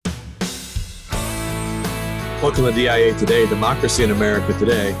Welcome to DIA Today, Democracy in America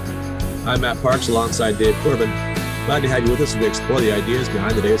Today. I'm Matt Parks alongside Dave Corbin. Glad to have you with us as we explore the ideas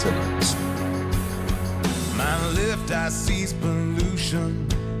behind the day's headlines. My left eye sees pollution.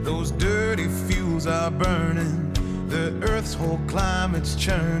 Those dirty fuels are burning. The earth's whole climate's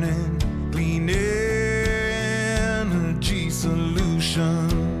churning. Clean energy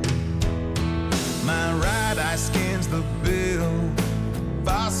solution. My right eye scans the bill.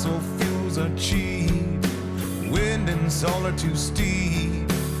 Fossil fuels are cheap. Wind and solar too steep.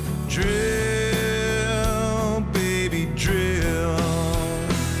 Drill, baby, drill.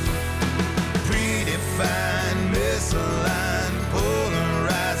 Predefined, misaligned,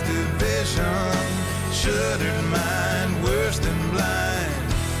 polarized division. Shuttered mind, worse than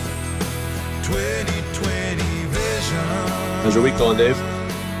blind. 2020 vision. How's your week going, Dave?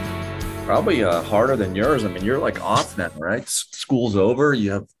 Probably harder than yours. I mean, you're like off now, right? School's over.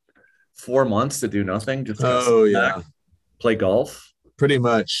 You have 4 months to do nothing. Just play golf. Pretty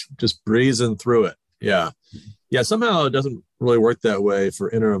much just breezing through it. Yeah. Somehow it doesn't really work that way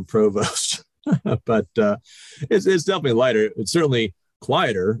for interim provost, but it's definitely lighter. It's certainly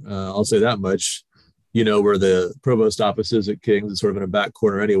quieter. I'll say that much. You know, where the provost office is at King's, it's sort of in a back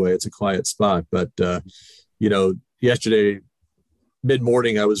corner anyway. It's a quiet spot. But, yesterday,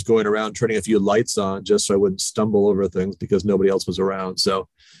 mid-morning, I was going around turning a few lights on just so I wouldn't stumble over things because nobody else was around. So,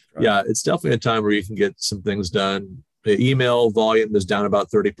 yeah, it's definitely a time where you can get some things done. The email volume is down about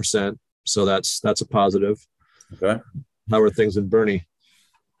 30%. So that's a positive. Okay. How are things in Bernie?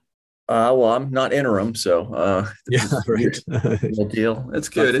 Well, I'm not interim, so yeah, right. No deal. It's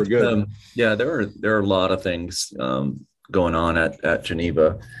good. It's good. There are a lot of things going on at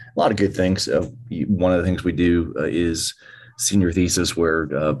Geneva. A lot of good things. One of the things we do is senior thesis, where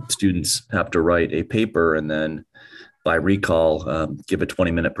students have to write a paper and then by recall give a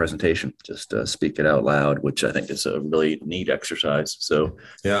 20-minute presentation. Just speak it out loud, which I think is a really neat exercise. So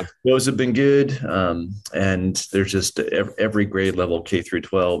yeah, those have been good. And there's just every grade level K through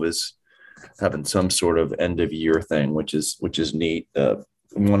 12 is having some sort of end of year thing, which is neat.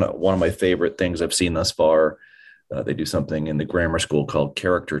 One of my favorite things I've seen thus far, they do something in the grammar school called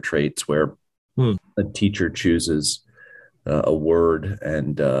character traits, where a teacher chooses a word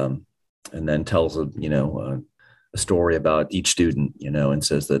and then tells a story about each student, and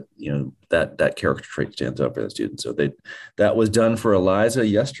says that that character trait stands out for the student. So that was done for Eliza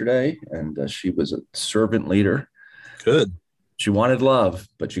yesterday, and she was a servant leader. Good. She wanted love,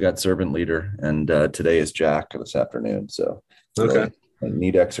 but she got servant leader. And today is Jack this afternoon. So okay, really a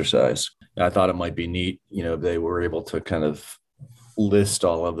neat exercise. I thought it might be neat. They were able to kind of list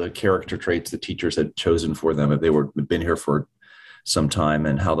all of the character traits the teachers had chosen for them if they been here for some time,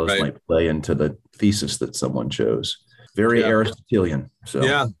 and how those might play into the thesis that someone chose. Very Aristotelian. So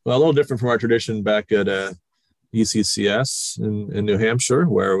yeah, well, a little different from our tradition back at ECCS in New Hampshire,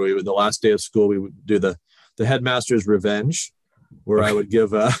 where the last day of school, we would do the headmaster's revenge, where I would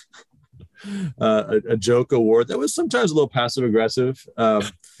give a joke award that was sometimes a little passive aggressive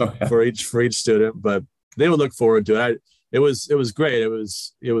for each student, but they would look forward to it. It was great. It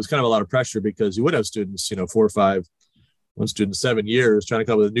was kind of a lot of pressure because you would have students, 4 or 5, one student 7 years trying to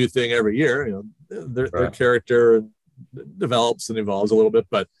come up with a new thing every year. Their character develops and evolves a little bit,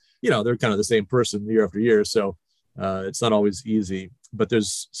 but they're kind of the same person year after year. So it's not always easy, but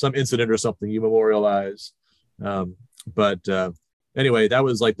there's some incident or something you memorialize. Anyway, that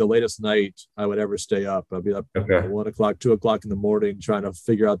was like the latest night I would ever stay up. I'd be up at 1 o'clock, 2 o'clock in the morning, trying to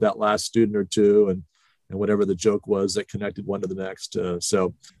figure out that last student or two and whatever the joke was that connected one to the next.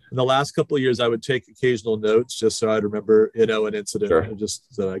 So in the last couple of years, I would take occasional notes just so I'd remember, an incident,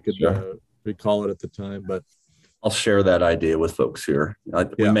 just so I could recall it at the time. But I'll share that idea with folks here.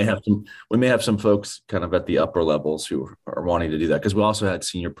 We may have some folks kind of at the upper levels who are wanting to do that, because we also had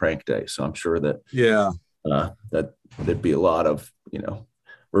senior prank day. So I'm sure that that there'd be a lot of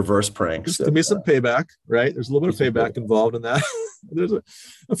reverse pranks. There's be some payback, right? There's a little bit of payback involved in that. There's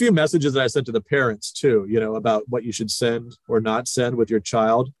a few messages that I sent to the parents too, about what you should send or not send with your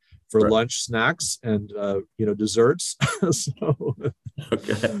child for lunch, snacks, and desserts. So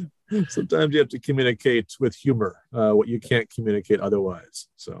sometimes you have to communicate with humor what you can't communicate otherwise.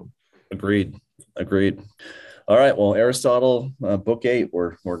 So agreed. All right. Well, Aristotle, book 8.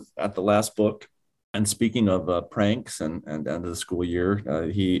 We're at the last book. And speaking of pranks and end of the school year,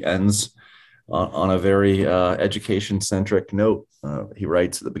 he ends on a very education-centric note. He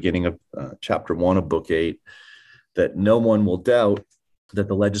writes at the beginning of chapter 1 of book 8 that no one will doubt that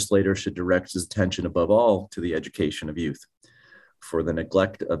the legislator should direct his attention above all to the education of youth, for the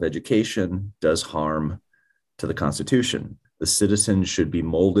neglect of education does harm to the Constitution. The citizen should be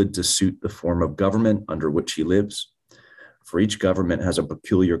molded to suit the form of government under which he lives. For each government has a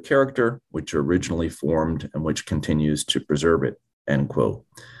peculiar character, which originally formed and which continues to preserve it, end quote.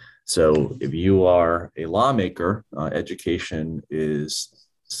 So if you are a lawmaker, education is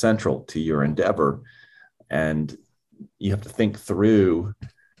central to your endeavor. And you have to think through,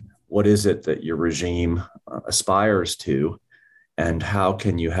 what is it that your regime aspires to, and how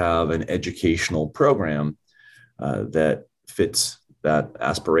can you have an educational program that fits that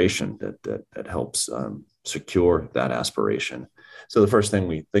aspiration, that helps secure that aspiration. So the first thing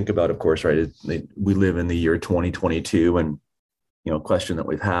we think about, of course, right, is we live in the year 2022, and a question that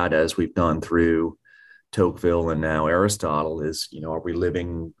we've had as we've gone through Tocqueville and now Aristotle is, are we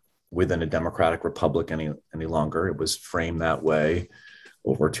living within a democratic republic any longer? It was framed that way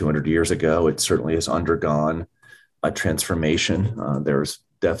over 200 years ago. It certainly has undergone a transformation. There's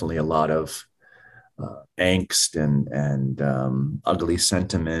definitely a lot of angst and ugly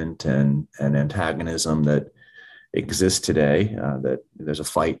sentiment and antagonism that exists today, that there's a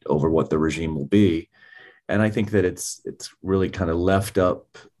fight over what the regime will be. And I think that it's really kind of left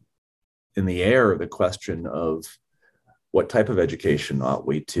up in the air, the question of what type of education ought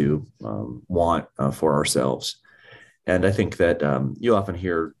we to want for ourselves. And I think that you often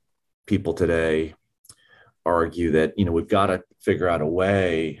hear people today argue that, we've got to figure out a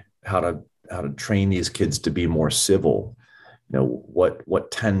way how to train these kids to be more civil.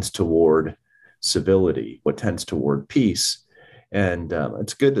 What tends toward civility, what tends toward peace. And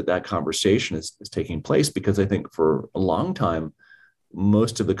it's good that conversation is taking place, because I think for a long time,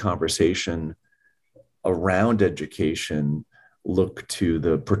 most of the conversation around education looked to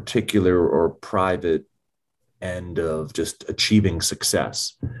the particular or private end of just achieving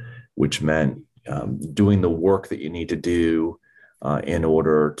success, which meant doing the work that you need to do in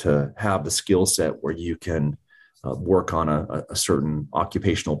order to have the skill set where you can work on a certain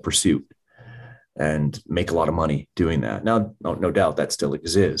occupational pursuit and make a lot of money doing that. Now, no doubt that still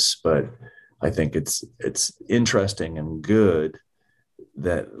exists, but I think it's interesting and good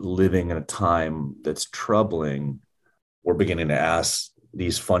that living in a time that's troubling, we're beginning to ask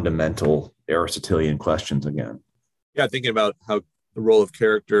these fundamental Aristotelian questions again. Yeah, thinking about how the role of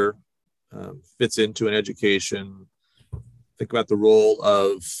character fits into an education. Think about the role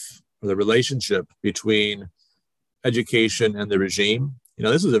of, or the relationship between education and the regime.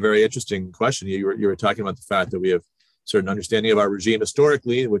 This is a very interesting question. You were talking about the fact that we have certain understanding of our regime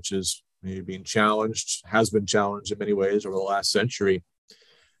historically, which is maybe being challenged, has been challenged in many ways over the last century.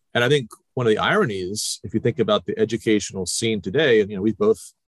 And I think one of the ironies, if you think about the educational scene today, and we've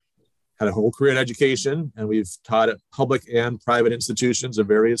both had a whole career in education, and we've taught at public and private institutions of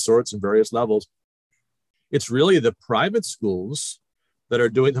various sorts and various levels. It's really the private schools that are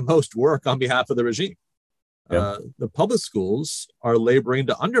doing the most work on behalf of the regime. Yeah. The public schools are laboring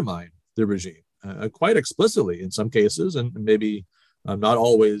to undermine the regime quite explicitly in some cases, and maybe not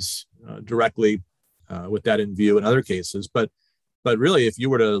always directly with that in view in other cases. But really, if you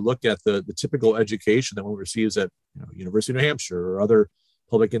were to look at the typical education that one receives at University of New Hampshire or other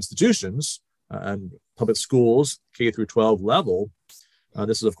public institutions and public schools, K through 12 level,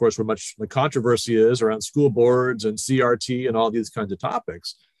 this is, of course, where much the controversy is around school boards and CRT and all these kinds of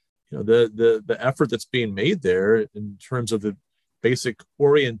topics. The effort that's being made there in terms of the basic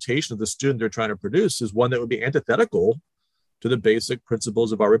orientation of the student they're trying to produce is one that would be antithetical to the basic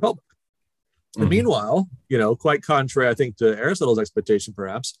principles of our republic. Mm-hmm. And meanwhile, quite contrary, I think, to Aristotle's expectation,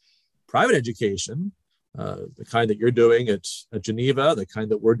 perhaps, private education, the kind that you're doing at Geneva, the kind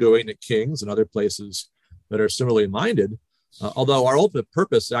that we're doing at King's and other places that are similarly minded, although our ultimate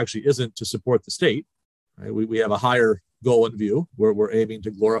purpose actually isn't to support the state, right? We have a higher goal in view where we're aiming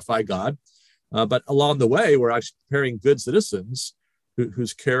to glorify God. But along the way, we're actually preparing good citizens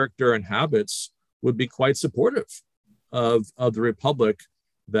whose character and habits would be quite supportive of the republic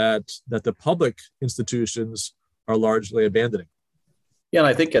that the public institutions are largely abandoning. Yeah, and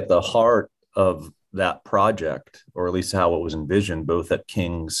I think at the heart of that project, or at least how it was envisioned, both at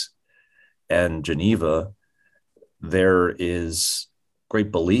King's and Geneva, there is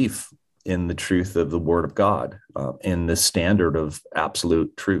great belief in the truth of the Word of God, in the standard of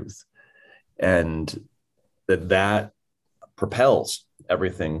absolute truth. And that propels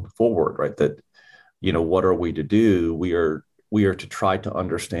everything forward, right? That, what are we to do? We are to try to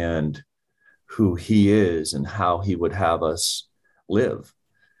understand who He is and how He would have us live.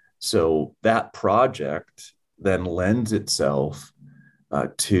 So that project then lends itself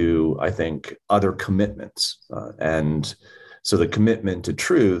to, I think, other commitments. And so the commitment to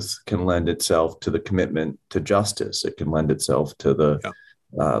truth can lend itself to the commitment to justice. It can lend itself to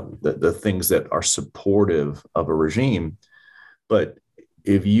the things that are supportive of a regime. But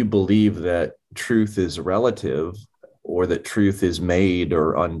if you believe that truth is relative, or that truth is made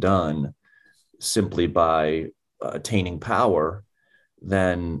or undone simply by attaining power,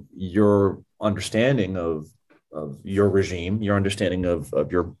 then your understanding of your regime, your understanding of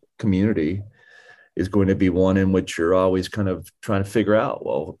your community is going to be one in which you're always kind of trying to figure out,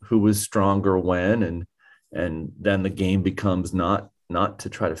 well, who was stronger when, and then the game becomes not to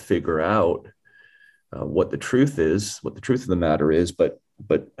try to figure out what the truth of the matter is, but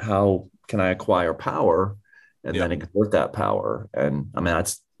how can I acquire power and then exert that power? And I mean,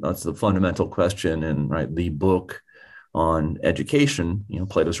 that's the fundamental question. And right, the book on education,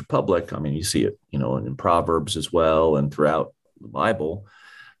 Plato's Republic. I mean, you see it, in Proverbs as well, and throughout the Bible.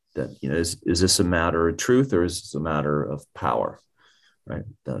 That is this a matter of truth, or is this a matter of power? Right,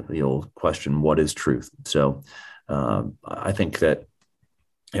 the old question, what is truth? So I think that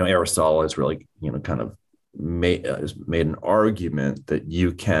Aristotle has really kind of made an argument that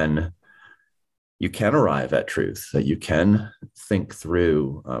you can arrive at truth, that you can think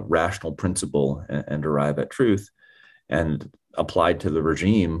through rational principle and arrive at truth. And applied to the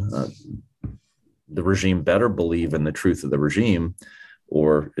regime better believe in the truth of the regime,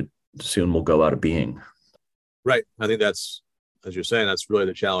 or it soon will go out of being. Right. I think that's, as you're saying, that's really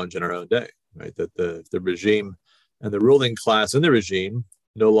the challenge in our own day, right? That the regime and the ruling class in the regime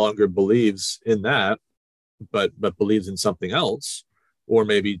no longer believes in that, but believes in something else, or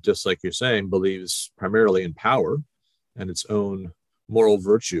maybe, just like you're saying, believes primarily in power and its own moral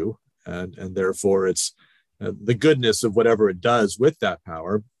virtue, and therefore it's the goodness of whatever it does with that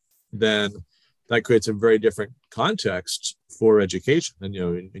power. Then that creates a very different context for education. And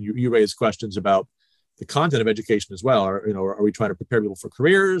you raise questions about the content of education as well. Are we trying to prepare people for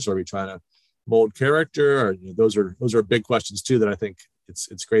careers? Are we trying to mold character? Or, those are big questions too, that I think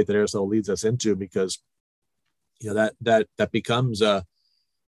it's great that Aristotle leads us into, because that becomes a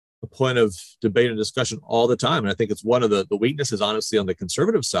point of debate and discussion all the time. And I think it's one of the weaknesses, honestly, on the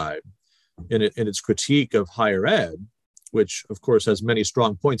conservative side in its critique of higher ed, which of course has many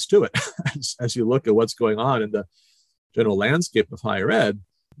strong points to it as you look at what's going on in the general landscape of higher ed.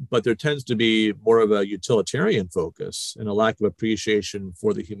 But there tends to be more of a utilitarian focus and a lack of appreciation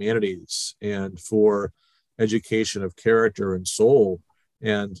for the humanities and for education of character and soul,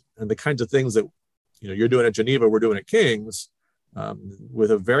 and the kinds of things that you're doing at Geneva, we're doing at King's,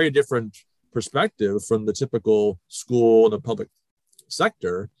 with a very different perspective from the typical school and the public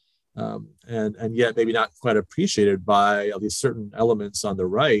sector, and yet maybe not quite appreciated by at least certain elements on the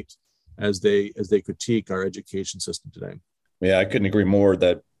right as they critique our education system today. Yeah, I couldn't agree more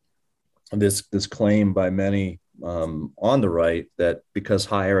that this claim by many on the right that because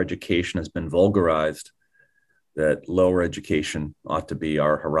higher education has been vulgarized, that lower education ought to be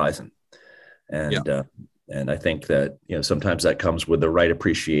our horizon. And I think that sometimes that comes with the right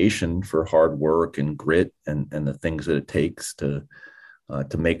appreciation for hard work and grit and the things that it takes to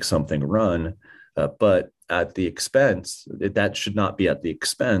make something run, but at the expense, that should not be at the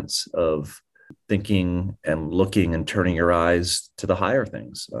expense of thinking and looking and turning your eyes to the higher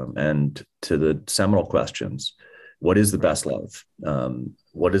things, and to the seminal questions. What is the best love?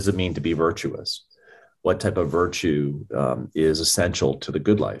 What does it mean to be virtuous? What type of virtue is essential to the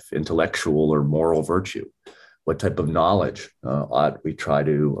good life, intellectual or moral virtue? What type of knowledge ought we try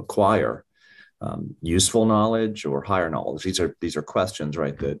to acquire? Useful knowledge or higher knowledge? These are questions,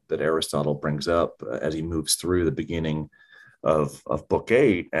 right, that Aristotle brings up as he moves through the beginning of Book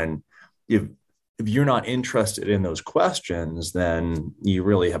 8. And if you're not interested in those questions, then you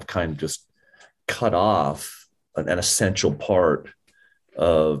really have kind of just cut off an essential part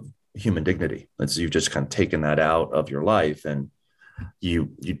of human dignity. And so you've just kind of taken that out of your life, and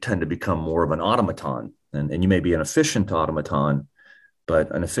you tend to become more of an automaton. And you may be an efficient automaton,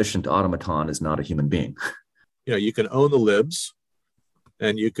 but an efficient automaton is not a human being. You can own the libs,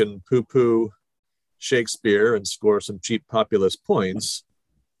 and you can poo-poo Shakespeare and score some cheap populist points,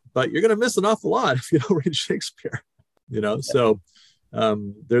 but you're going to miss an awful lot if you don't read Shakespeare. So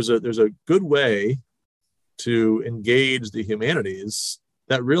there's a good way to engage the humanities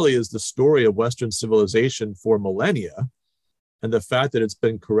that really is the story of Western civilization for millennia. And the fact that it's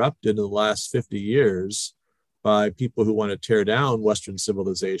been corrupted in the last 50 years by people who want to tear down Western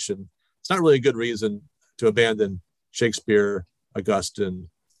civilization, it's not really a good reason to abandon Shakespeare, Augustine,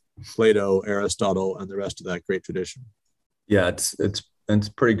 Plato, Aristotle, and the rest of that great tradition. Yeah, it's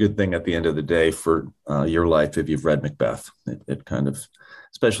a pretty good thing at the end of the day for your life if you've read Macbeth. It kind of,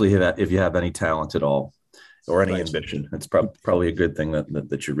 especially if you have any talent at all or any ambition, it's probably a good thing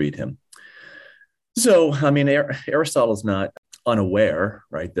that you read him. So, I mean, Aristotle's not unaware,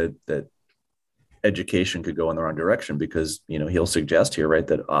 right, that education could go in the wrong direction, because, he'll suggest here, right,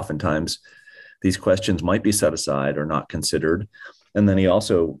 that oftentimes these questions might be set aside or not considered. And then he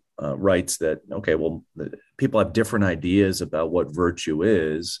also writes that, okay, well, people have different ideas about what virtue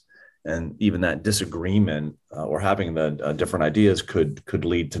is. And even that disagreement or having the different ideas could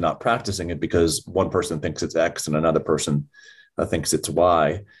lead to not practicing it, because one person thinks it's X and another person thinks it's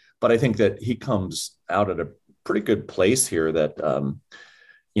Y. But I think that he comes out at a pretty good place here, that,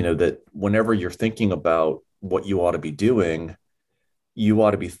 that whenever you're thinking about what you ought to be doing, you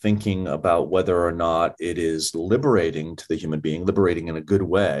ought to be thinking about whether or not it is liberating to the human being, liberating in a good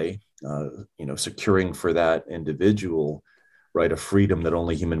way, securing for that individual, right, a freedom that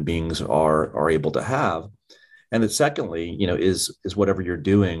only human beings are able to have. And that secondly, is whatever you're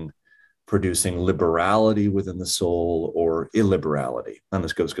doing producing liberality within the soul or illiberality? And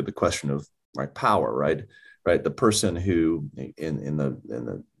this goes to the question of, right, power, right? Right. The person who, in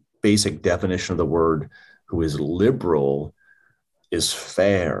the basic definition of the word, who is liberal, is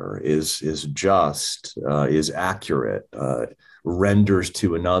fair, is just, is accurate, renders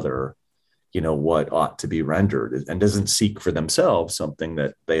to another, what ought to be rendered, and doesn't seek for themselves something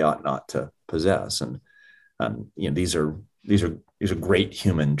that they ought not to possess. And these are great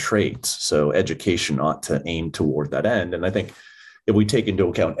human traits. So education ought to aim toward that end. And I think if we take into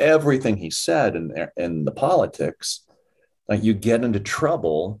account everything he said in the politics, you get into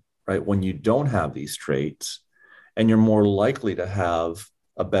trouble, right, when you don't have these traits, and you're more likely to have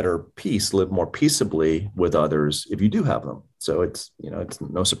a better peace, live more peaceably with others if you do have them. So it's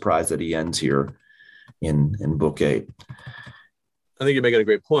no surprise that he ends here in Book 8. I think you're making a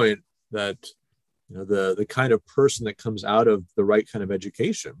great point that the kind of person that comes out of the right kind of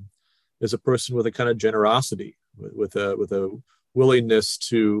education is a person with a kind of generosity, with a willingness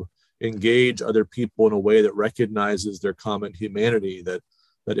to engage other people in a way that recognizes their common humanity, that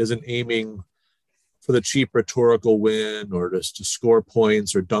isn't aiming for the cheap rhetorical win, or just to score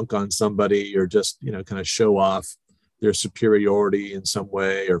points or dunk on somebody, or just, kind of show off their superiority in some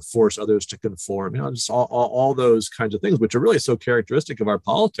way, or force others to conform, just all those kinds of things, which are really so characteristic of our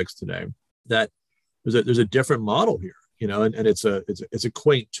politics today, that there's a different model here, and it's a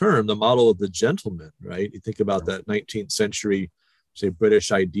quaint term, the model of the gentleman, right? You think about that 19th century, say,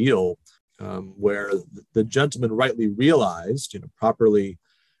 British ideal, where the gentleman rightly realized, properly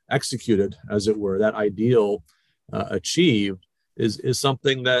executed, as it were, that ideal achieved is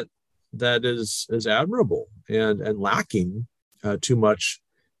something that is admirable and lacking too much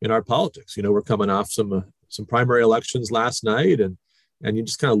in our politics. We're coming off some primary elections last night, and you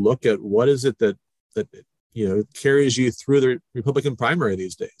just kind of look at what is it that carries you through the Republican primary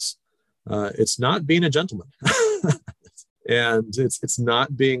these days. It's not being a gentleman, and it's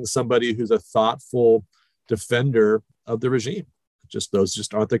not being somebody who's a thoughtful defender of the regime. Those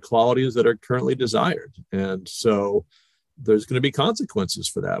aren't the qualities that are currently desired. And so there's going to be consequences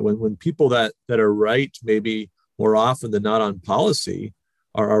for that. When people that are right, maybe more often than not on policy,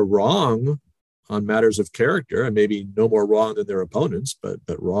 are wrong on matters of character, and maybe no more wrong than their opponents, but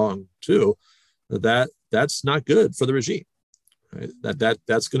wrong too, that's not good for the regime. Right?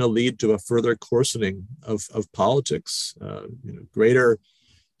 That's going to lead to a further coarsening of politics, greater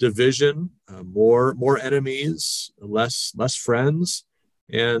division, more enemies, less friends,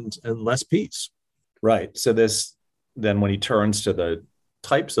 and less peace. Right. So then when he turns to the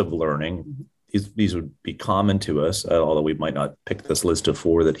types of learning, these would be common to us, although we might not pick this list of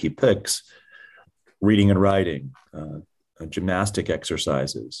 4 that he picks: reading and writing, gymnastic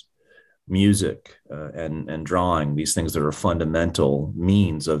exercises, music, and drawing, these things that are fundamental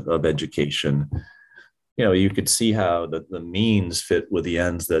means of education. You could see how the means fit with the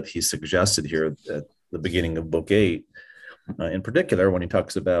ends that he suggested here at the beginning of Book 8. In particular, when he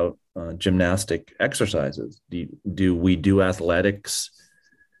talks about gymnastic exercises, do we do athletics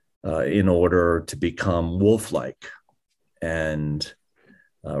in order to become wolf-like and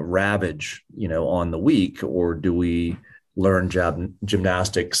ravage, on the weak, or do we learn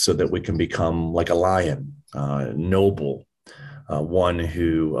gymnastics so that we can become like a lion, noble, one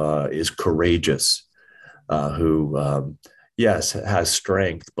who is courageous, who, yes, has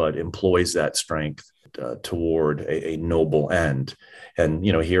strength, but employs that strength toward a noble end. And,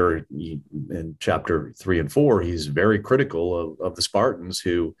 here in chapter 3 and 4, he's very critical of the Spartans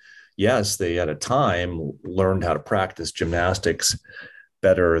who, yes, they at a time learned how to practice gymnastics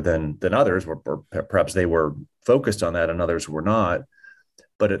better than others, or perhaps they were focused on that and others were not.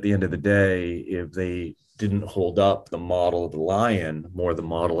 But at the end of the day, if they didn't hold up the model of the lion, more the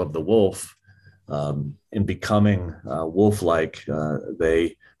model of the wolf, in becoming wolf-like,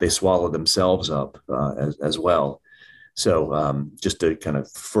 they swallow themselves up as well. So just to kind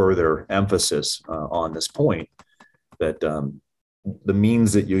of further emphasis on this point, that the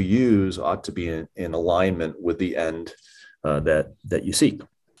means that you use ought to be in alignment with the end that you seek.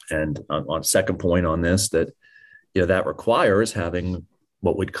 And on second point on this, that that requires having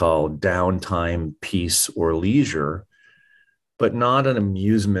what we'd call downtime, peace, or leisure, but not an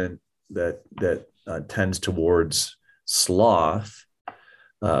amusement that tends towards sloth,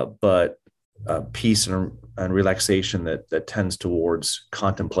 but peace and relaxation that tends towards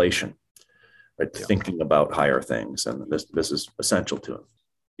contemplation, right? Yeah. Thinking about higher things, and this is essential to him.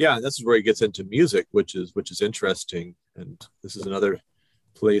 Yeah, this is where he gets into music, which is interesting, and this is another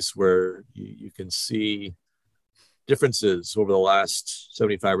place where you can see differences over the last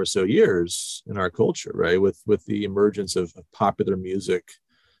 75 or so years in our culture, right? With the emergence of popular music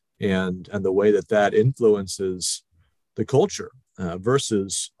and the way that influences the culture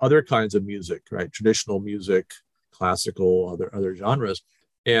versus other kinds of music, right? Traditional music, classical, other genres.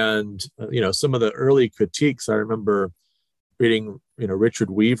 And, some of the early critiques, I remember reading, Richard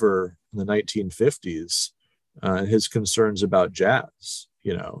Weaver in the 1950s, his concerns about jazz,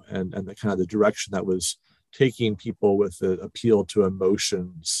 and the kind of the direction that was taking people with the appeal to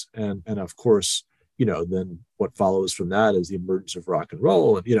emotions. And of course, then what follows from that is the emergence of rock and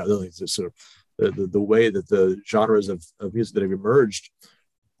roll. And, sort of the way that the genres of music that have emerged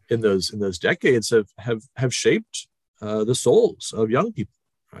in those decades have shaped the souls of young people,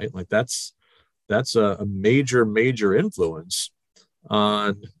 right? Like that's a major influence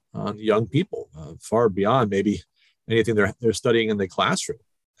on young people, far beyond maybe anything they're studying in the classroom.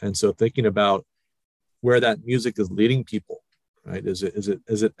 And so thinking about where that music is leading people, right? Is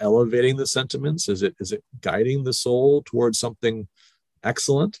it elevating the sentiments? Is it guiding the soul towards something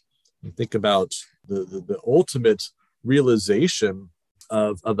excellent? You think about the ultimate realization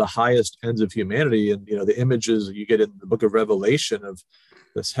of the highest ends of humanity, and the images you get in the book of Revelation of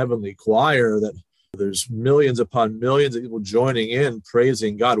this heavenly choir, that there's millions upon millions of people joining in,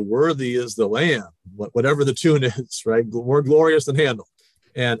 praising God. Worthy is the Lamb, whatever the tune is, right? More glorious than Handel.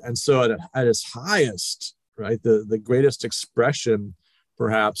 And so at its highest, right, the greatest expression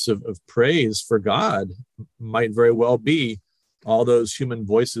perhaps of praise for God might very well be all those human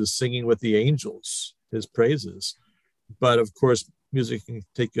voices singing with the angels his praises. But of course, music can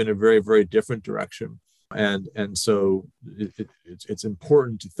take you in a very, very different direction. And so it's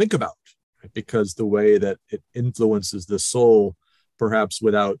important to think about, right? Because the way that it influences the soul, perhaps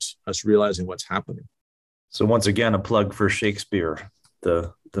without us realizing what's happening. So once again, a plug for Shakespeare,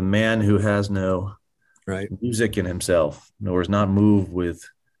 the man who has no music in himself, nor is not moved with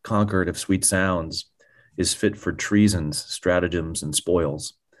concord of sweet sounds, is fit for treasons, stratagems, and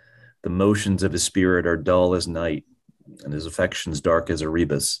spoils. The motions of his spirit are dull as night, and his affections dark as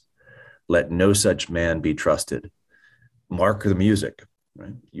Erebus. Let no such man be trusted. Mark the music,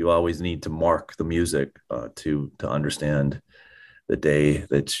 right? You always need to mark the music to understand the day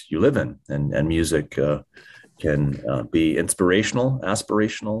that you live in. And music can be inspirational,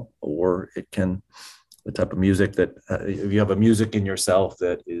 aspirational, or it can, the type of music that if you have a music in yourself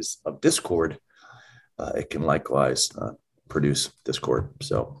that is of discord, it can likewise produce discord.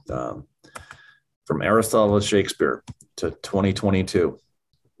 So from Aristotle to Shakespeare to 2022,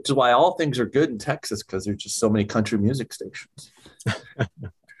 which is why all things are good in Texas, because there's just so many country music stations.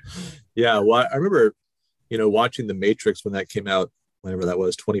 Yeah, well, I remember, watching The Matrix when that came out, whenever that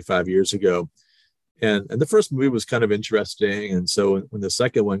was, 25 years ago. And the first movie was kind of interesting. And so when the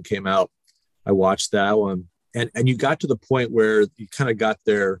second one came out, I watched that one. And you got to the point where you kind of got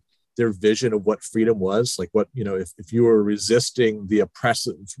their vision of what freedom was. Like what, if you were resisting the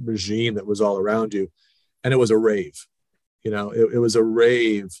oppressive regime that was all around you, and it was a rave. It was a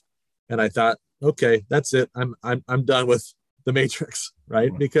rave. And I thought, okay, that's it. I'm done with The Matrix,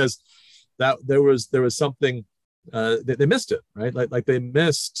 right? Because that there was something they missed it, right? Like they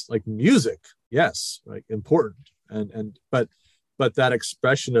missed like music. Yes, like important. But that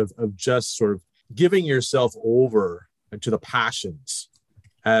expression of just sort of giving yourself over to the passions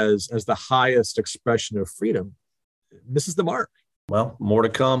as the highest expression of freedom misses the mark. Well, more to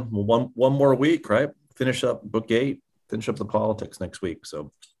come. One more week, right? Finish up book 8, finish up the politics next week.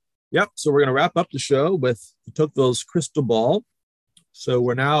 So yep. So we're going to wrap up the show with Tocqueville's Crystal Ball. So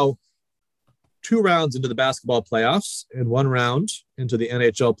we're now 2 rounds into the basketball playoffs and 1 round into the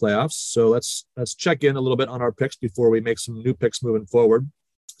NHL playoffs. So let's check in a little bit on our picks before we make some new picks moving forward.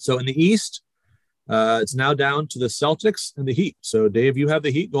 So in the East, it's now down to the Celtics and the Heat. So Dave, you have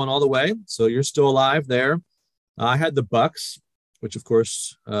the Heat going all the way. So you're still alive there. I had the Bucks, which of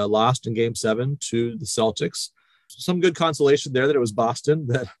course lost in Game 7 to the Celtics. Some good consolation there that it was Boston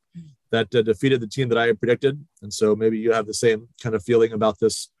that that defeated the team that I had predicted. And so maybe you have the same kind of feeling about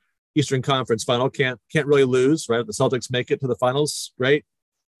this Eastern Conference final. Can't really lose, right? If the Celtics make it to the finals, great.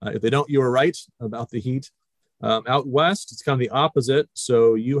 If they don't, you were right about the Heat. Out west, it's kind of the opposite.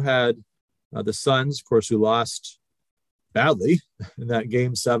 So you had the Suns, of course, who lost badly in that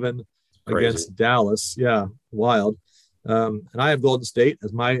Game 7 against Dallas. Yeah, wild. And I have Golden State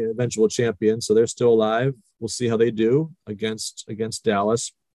as my eventual champion, so they're still alive. We'll see how they do against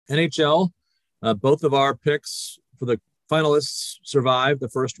Dallas. NHL, both of our picks for the finalists survived the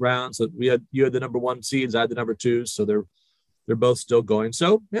first round. So you had the number 1 seeds, I had the number 2, so they're both still going.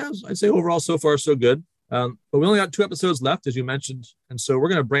 So yeah, I'd say overall so far so good. But we only got 2 episodes left, as you mentioned, and so we're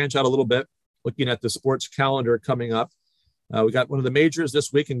going to branch out a little bit, looking at the sports calendar coming up. We got one of the majors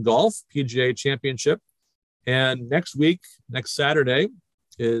this week in golf, PGA Championship. And next Saturday,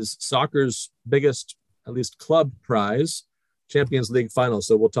 is soccer's biggest, at least club prize, Champions League final.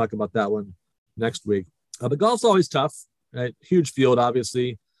 So we'll talk about that one next week. The golf's always tough, right? Huge field,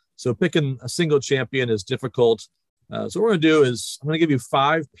 obviously. So picking a single champion is difficult. So what we're going to do is I'm going to give you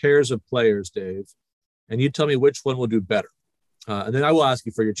 5 pairs of players, Dave, and you tell me which one will do better. And then I will ask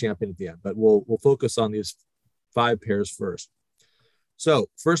you for your champion at the end, but we'll focus on these 5 pairs first. So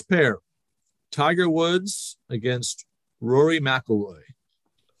first pair, Tiger Woods against Rory McIlroy.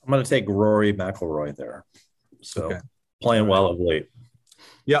 I'm going to take Rory McIlroy there. So playing well of late.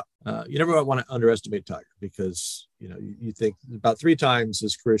 Yeah. You never want to underestimate Tiger because, you think about 3 times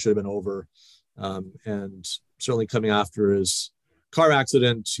his career should have been over. And certainly coming after his car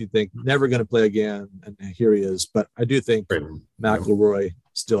accident, you think never going to play again. And here he is. But I do think McIlroy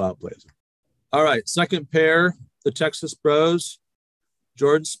still outplays him. All right. Second pair, the Texas Bros.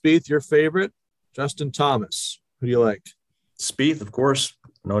 Jordan Spieth, your favorite. Justin Thomas. Who do you like? Spieth, of course.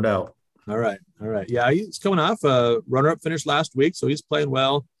 No doubt. All right. Yeah, he's coming off a runner-up finish last week, so he's playing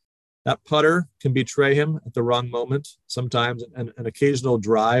well. That putter can betray him at the wrong moment sometimes, and an occasional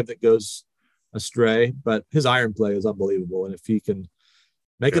drive that goes astray, but his iron play is unbelievable. And if he can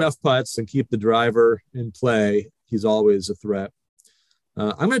make enough putts and keep the driver in play, he's always a threat.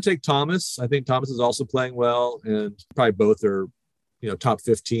 I'm going to take Thomas. I think Thomas is also playing well, and probably both are, top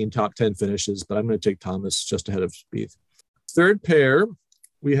 15, top 10 finishes, but I'm going to take Thomas just ahead of Spieth. Third pair,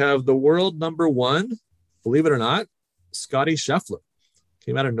 we have the world number 1, believe it or not, Scottie Scheffler.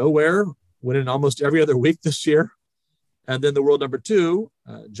 Came out of nowhere, winning almost every other week this year. And then the world number 2,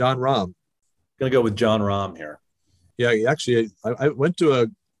 Jon Rahm. Going to go with Jon Rahm here. Yeah, actually, I went to a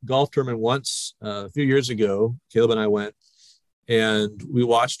golf tournament once a few years ago. Caleb and I went, and we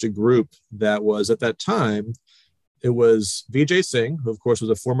watched a group that was, at that time, it was Vijay Singh, who, of course,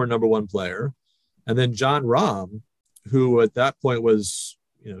 was a former number 1 player, and then Jon Rahm, who at that point was,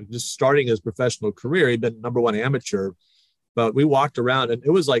 just starting his professional career. He'd been number 1 amateur, but we walked around, and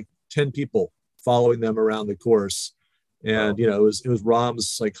it was like 10 people following them around the course. And, it was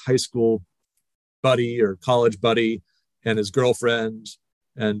Rahm's like high school buddy or college buddy and his girlfriend.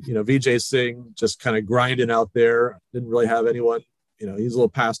 And, Vijay Singh just kind of grinding out there. Didn't really have anyone, he's a little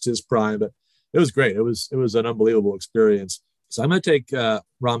past his prime, but it was great. It was an unbelievable experience. So I'm going to take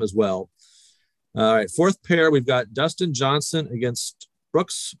Rahm as well. All right. Fourth pair, we've got Dustin Johnson against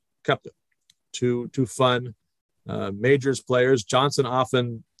Brooks Koepka. Two fun majors players. Johnson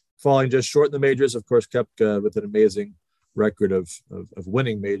often falling just short in the majors. Of course, Koepka with an amazing record of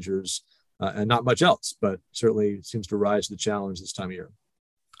winning majors and not much else, but certainly seems to rise to the challenge this time of year.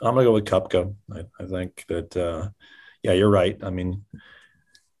 I'm going to go with Koepka. I think that, you're right. I mean,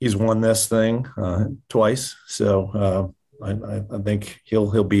 he's won this thing twice. So I think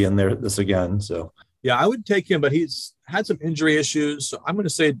he'll be in there this again. So yeah, I would take him, but he's had some injury issues. So I'm going to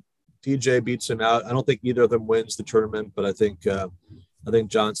say DJ beats him out. I don't think either of them wins the tournament, but I think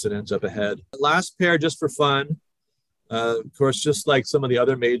Johnson ends up ahead. Last pair, just for fun. Of course, just like some of the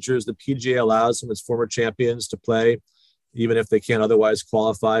other majors, the PGA allows some of its former champions to play, even if they can't otherwise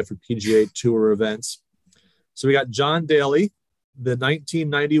qualify for PGA Tour events. So we got John Daly, the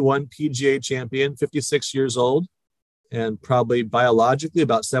 1991 PGA champion, 56 years old, and probably biologically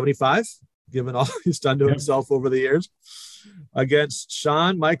about 75, given all he's done to himself over the years, against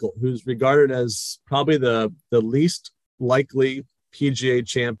Shawn Michael, who's regarded as probably the least likely PGA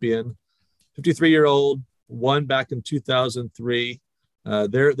champion, 53-year-old, won back in 2003.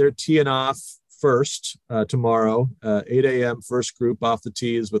 They're teeing off first tomorrow, 8 a.m. first group off the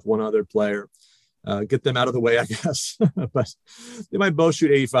tees with one other player. Get them out of the way, I guess. But they might both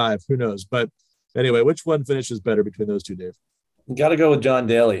shoot 85. Who knows? But anyway, which one finishes better between those two, Dave? You got to go with John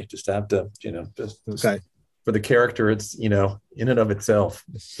Daly. Just to have to, just okay. For the character, it's, in and of itself.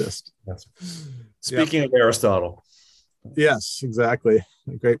 It's just. Speaking of Aristotle. Yes, exactly.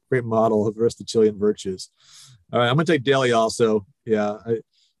 A great model of Aristotelian virtues. All right, I'm going to take Daly also. Yeah,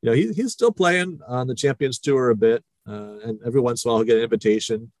 he's still playing on the Champions Tour a bit, and every once in a while he'll get an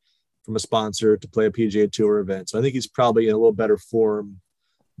invitation from a sponsor to play a PGA Tour event. So I think he's probably in a little better form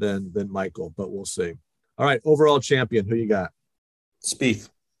than Michael, but we'll see. All right, overall champion, who you got? Spieth.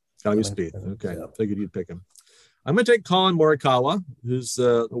 It's gotta be Spieth. Okay, yeah. Figured you'd pick him. I'm going to take Colin Morikawa, who's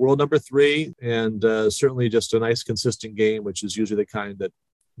the world number 3, and certainly just a nice, consistent game, which is usually the kind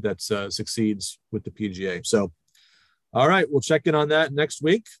that succeeds with the PGA. So, all right, we'll check in on that next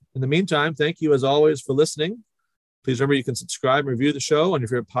week. In the meantime, thank you as always for listening. Please remember you can subscribe and review the show on your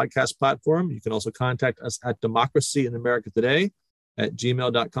favorite podcast platform. You can also contact us at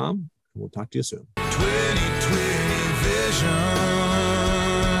democracyinamericatoday@gmail.com. We'll talk to you soon. 2020 vision.